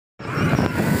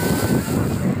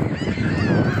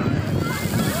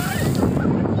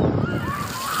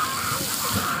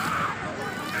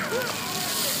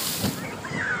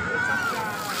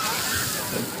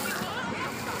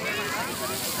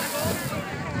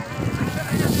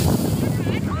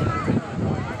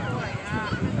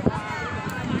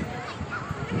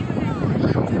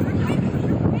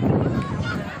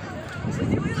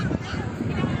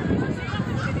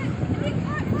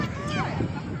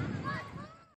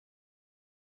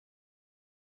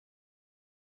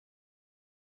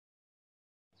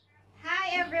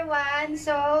everyone!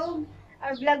 So,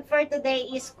 our vlog for today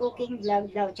is cooking vlog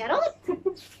daw. Charot!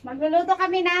 Magluluto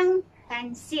kami ng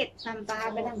pansit ng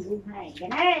pahaba ng buhay.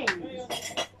 Ganun!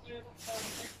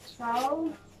 So,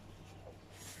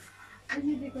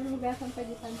 hindi ko hugasan pa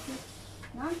di pansit.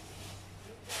 no?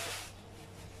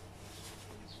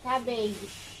 Cabbage.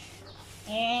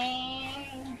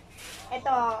 And,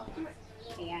 ito.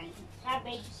 Ayan.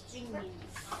 Cabbage string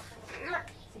beans.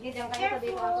 Sige, diyan kayo pa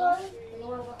dito ako.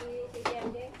 Tulungan ko si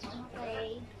JMJ. Okay.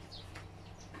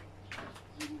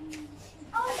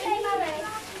 Okay, Mare.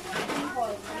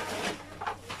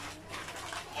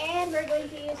 And we're going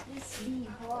to use this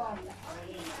bihon.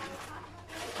 Okay.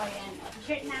 O yan.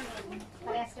 T-shirt namin.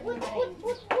 Parehas kami na rin.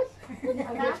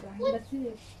 That's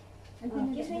it.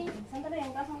 Okay. Saan ka na yan?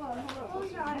 Kasang ko.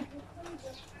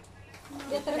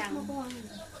 Detras mo ko.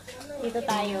 Dito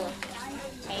tayo.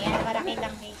 Ayan, para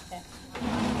kitang kita.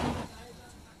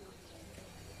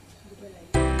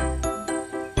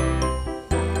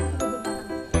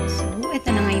 So, ito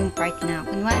na nga yung part na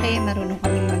kunwari, marunong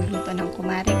kaming magluto ng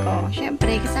kumare ko.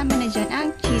 Siyempre, kasama na dyan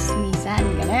ang chismisan.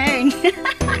 Ganun.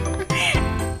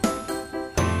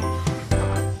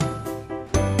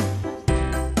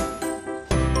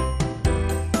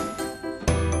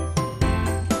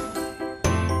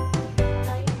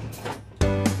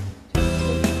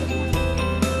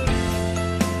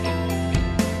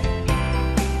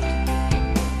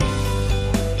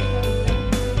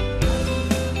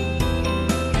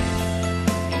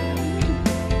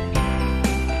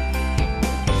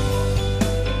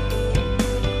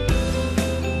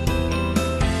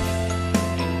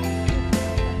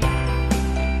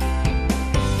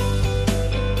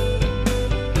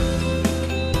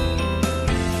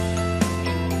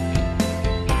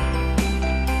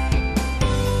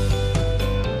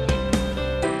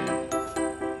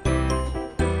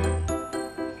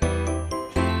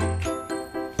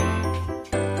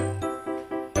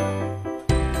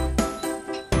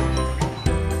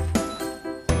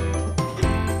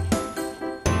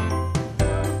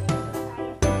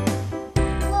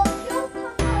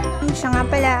 Siya nga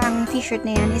pala, ang t-shirt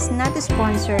na yan is not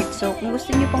sponsored. So, kung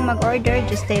gusto niyo pong mag-order,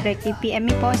 just directly PM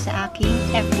me po sa aking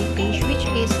FB page, which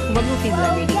is Wagupi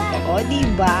Vlogger dito. O,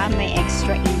 diba? May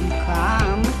extra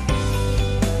income.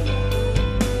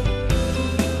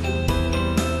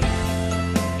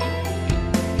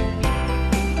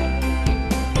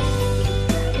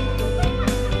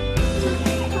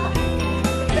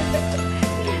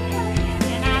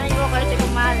 Yanari ko kasi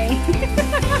kumali.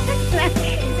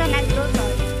 Isa nagluto.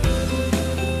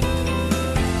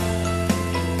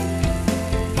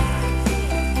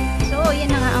 So,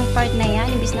 yan na nga ang part na yan.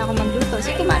 Imbis na ako magluto.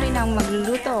 Si kumari na akong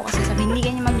magluluto. Kasi sabi, hindi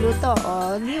ganyan magluto.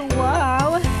 Oh, di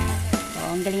wow! So,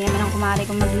 ang galing naman ang kumari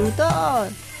kong magluto.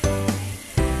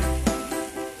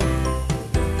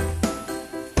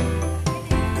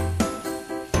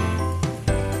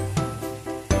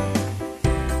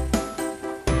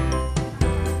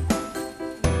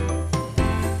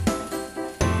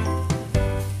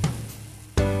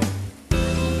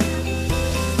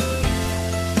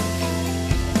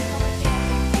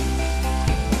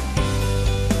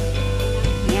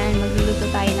 Yan,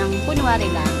 magluluto tayo ng kunwari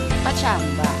lang.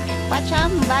 Pachamba.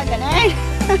 Pachamba, ganun.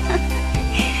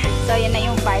 So, yan na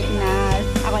yung part na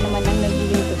ako naman ang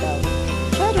nagluluto daw.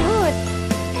 Charot!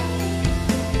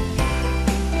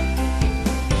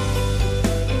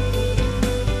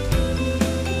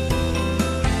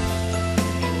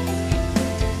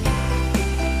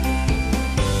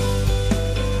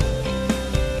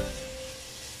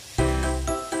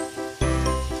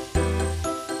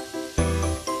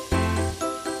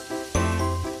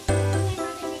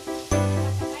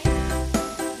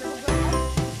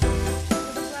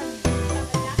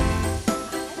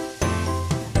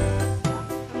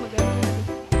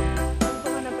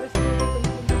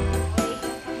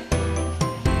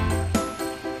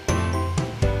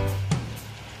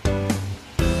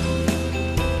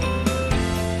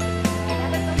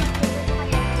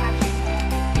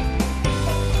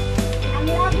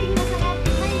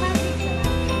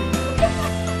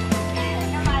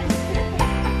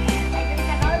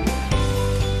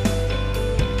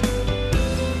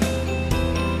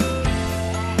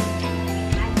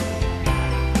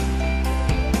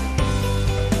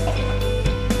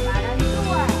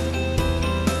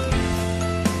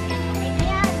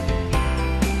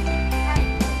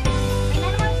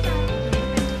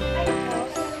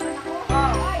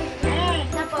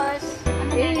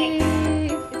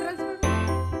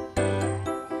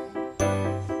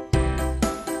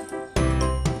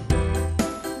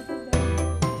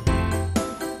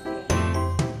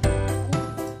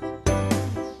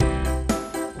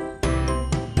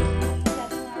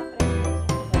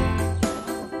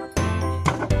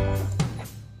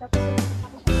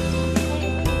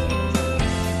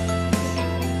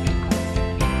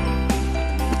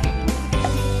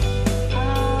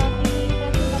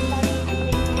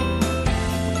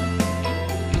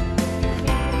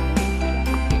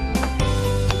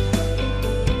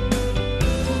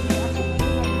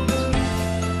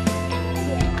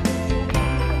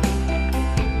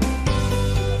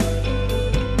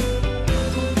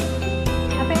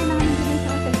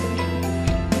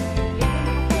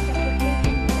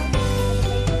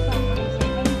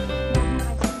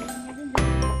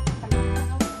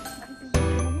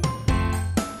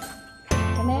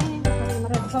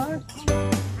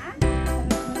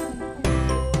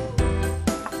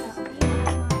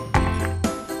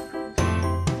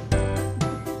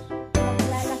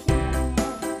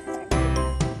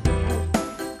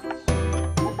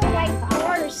 White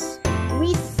horse.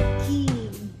 Whiskey.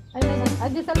 Ay,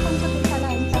 di cellphone ko din sana.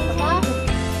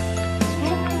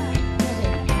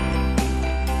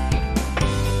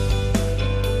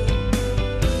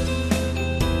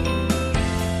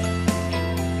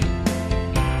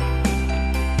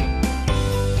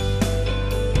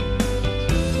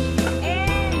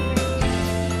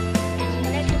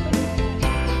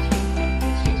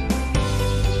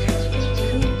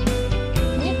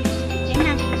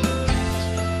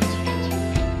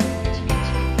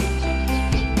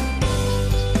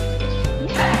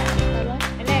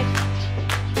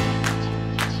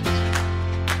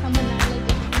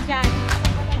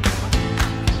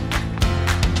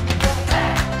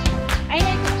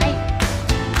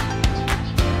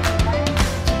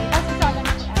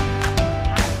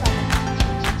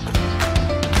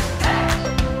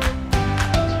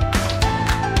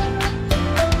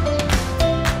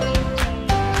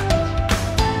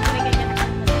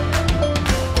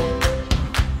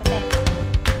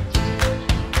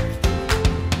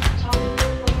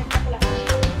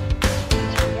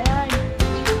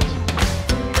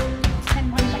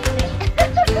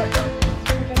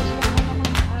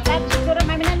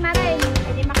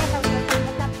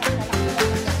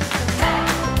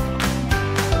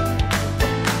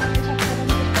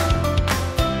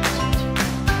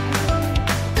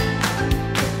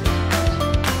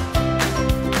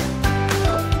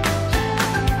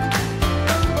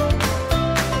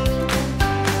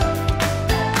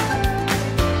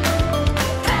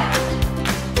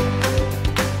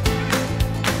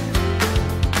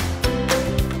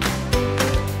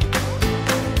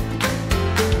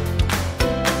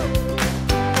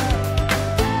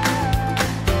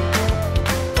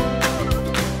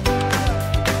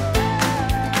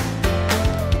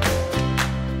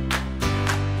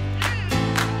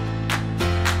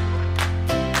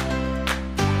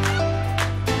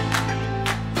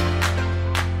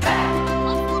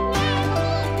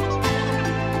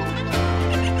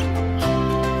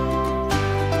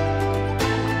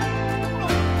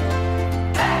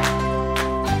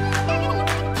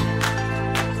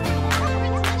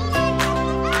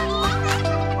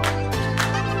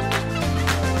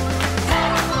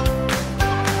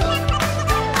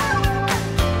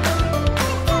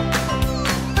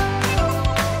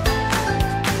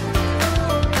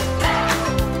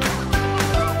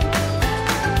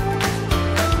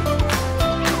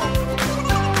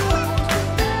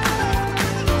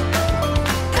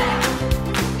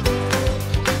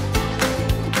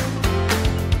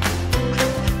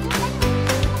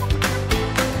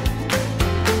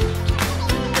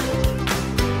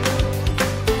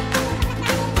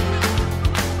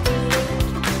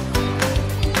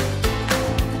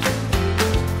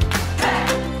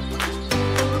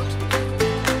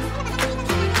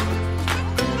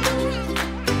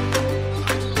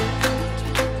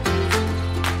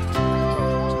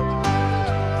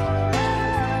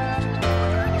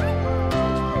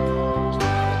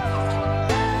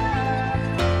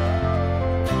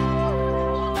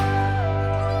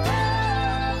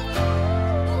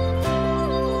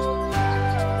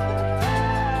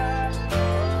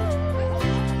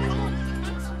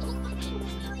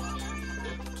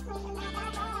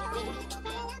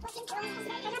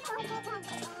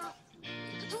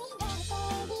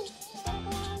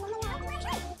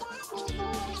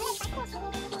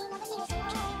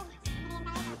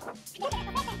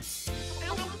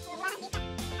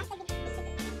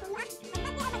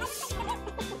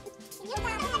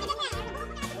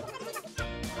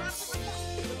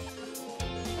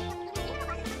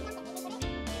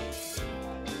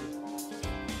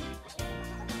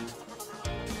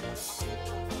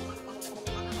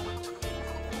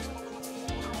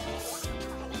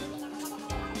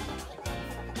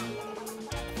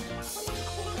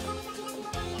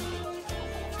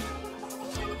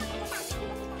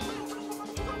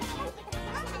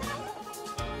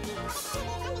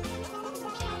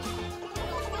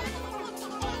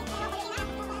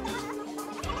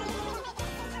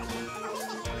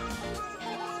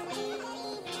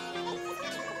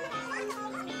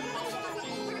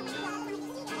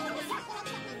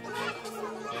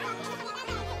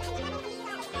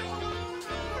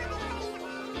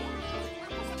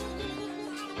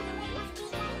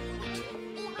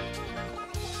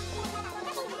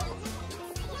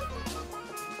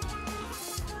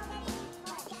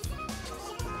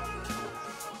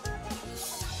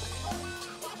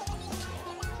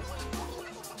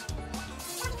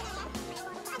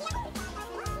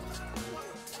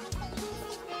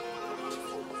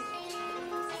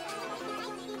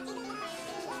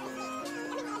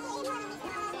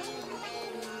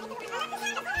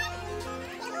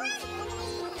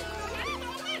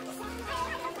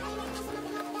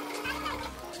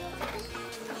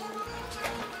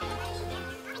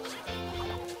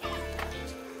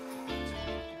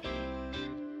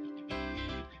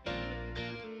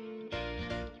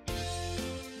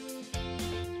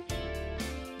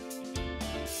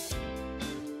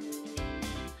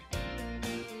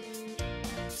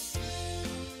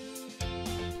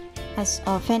 As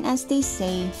often as they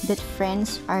say that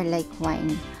friends are like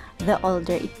wine, the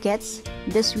older it gets,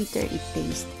 the sweeter it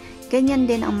tastes. Ganyan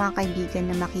din ang mga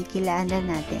kaibigan na makikilala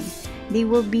natin. They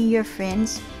will be your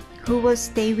friends who will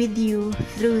stay with you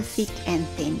through thick and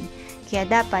thin. Kaya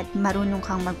dapat marunong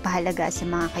kang magpahalaga sa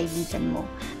mga kaibigan mo.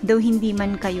 Though hindi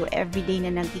man kayo everyday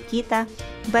na nagkikita,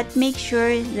 but make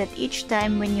sure that each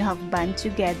time when you have bond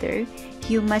together,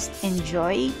 you must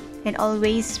enjoy and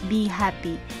always be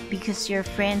happy because your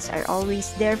friends are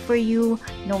always there for you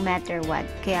no matter what.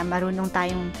 Kaya marunong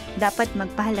tayong dapat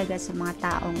magpahalaga sa mga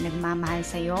taong nagmamahal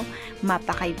sa'yo,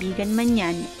 mapakaibigan man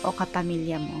yan o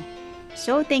kapamilya mo.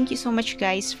 So, thank you so much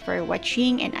guys for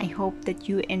watching and I hope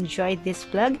that you enjoyed this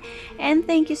vlog. And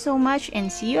thank you so much and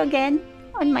see you again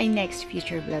on my next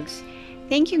future vlogs.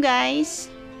 Thank you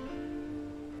guys!